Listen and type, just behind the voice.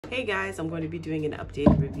Hey guys, I'm going to be doing an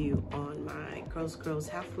updated review on my Curlscurls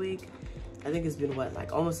half wig. I think it's been what,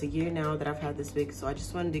 like almost a year now that I've had this wig, so I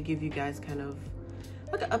just wanted to give you guys kind of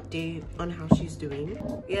like an update on how she's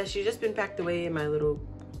doing. Yeah, she's just been packed away in my little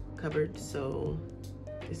cupboard, so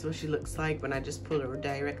this is what she looks like when I just pull her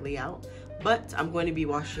directly out. But I'm going to be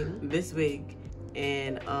washing this wig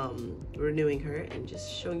and renewing her and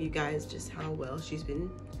just showing you guys just how well she's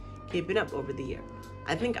been keeping up over the year.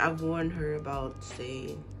 I think I've worn her about,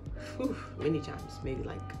 say, many times, maybe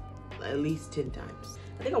like at least 10 times.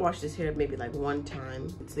 I think I washed this hair maybe like one time.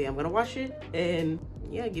 So yeah, I'm gonna wash it and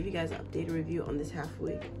yeah, give you guys an updated review on this half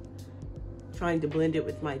wig. Trying to blend it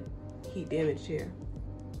with my heat damaged hair.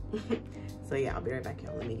 So yeah, I'll be right back,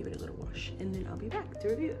 y'all. Let me give it a little wash and then I'll be back to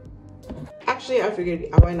review it. Actually, I figured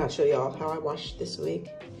why not show y'all how I washed this wig.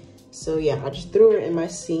 So yeah, I just threw her in my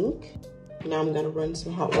sink. Now I'm gonna run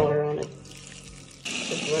some hot water on it.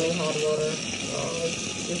 Just running hot water.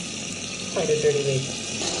 It's quite a dirty wig.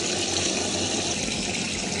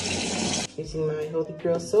 Using my Healthy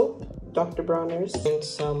Girl soap, Dr. Bronner's, and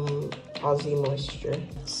some Aussie Moisture,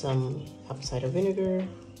 some apple cider vinegar.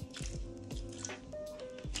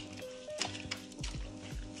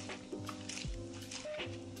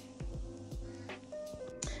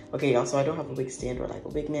 Okay, y'all, so I don't have a wig stand or like a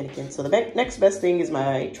wig mannequin. So the next best thing is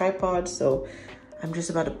my tripod. So I'm just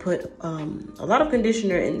about to put a lot of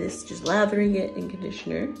conditioner in this, just lathering it in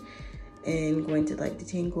conditioner and going to like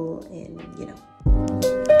detangle and, you know.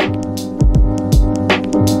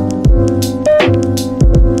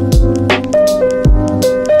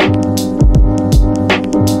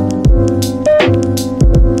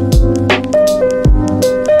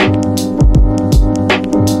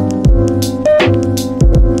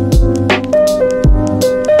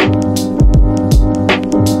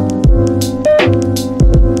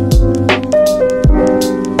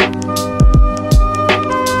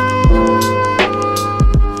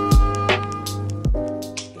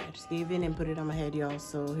 And put it on my head, y'all,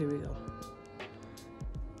 so here we go.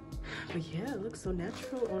 But yeah, it looks so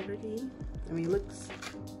natural already. I mean, it looks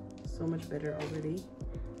so much better already.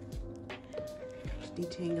 Just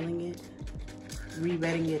detangling it,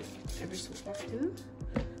 re-wetting it every so often.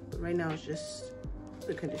 But right now it's just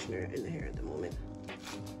the conditioner in the hair at the moment.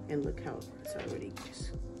 And look how it's already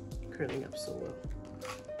just curling up so well.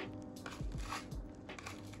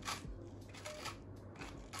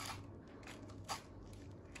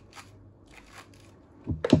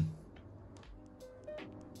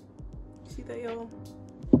 See that, y'all?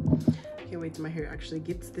 Can't wait till my hair actually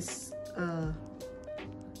gets this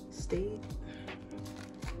stayed.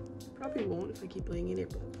 Probably won't if I keep laying in it,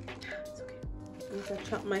 but it's okay. Once I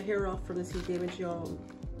chop my hair off from this heat damage, y'all,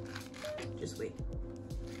 just wait.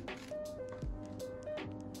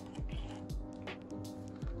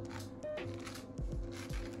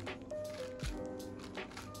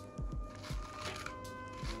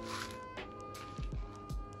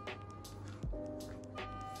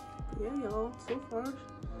 Yeah, y'all, so far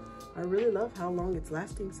I really love how long it's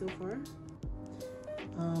lasting so far.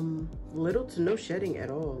 Little to no shedding at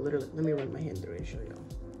all. Literally, let me run my hand through it and show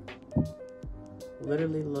y'all.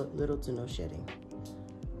 Literally little to no shedding.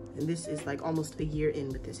 And this is like almost a year in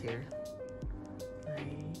with this hair.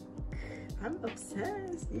 Like, I'm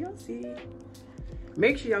obsessed. Y'all see?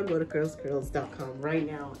 Make sure y'all go to curlscurls.com right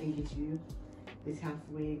now and get you this half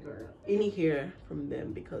wig or any hair from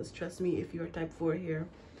them, because trust me, if you're type 4 hair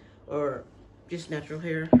or just natural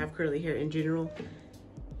hair, have curly hair in general,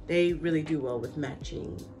 they really do well with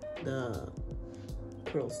matching the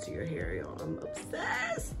curls to your hair, y'all. I'm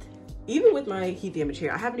obsessed. Even with my heat damage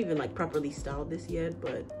hair, I haven't even like properly styled this yet,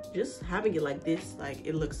 but just having it like this, like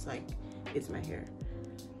it looks like it's my hair.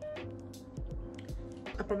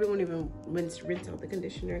 I probably won't even rinse out the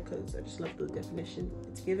conditioner because I just love the definition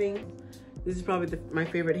it's giving. This is probably my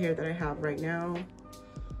favorite hair that I have right now.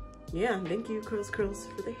 Yeah, thank you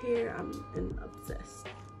Curlscurls for the hair. I'm obsessed.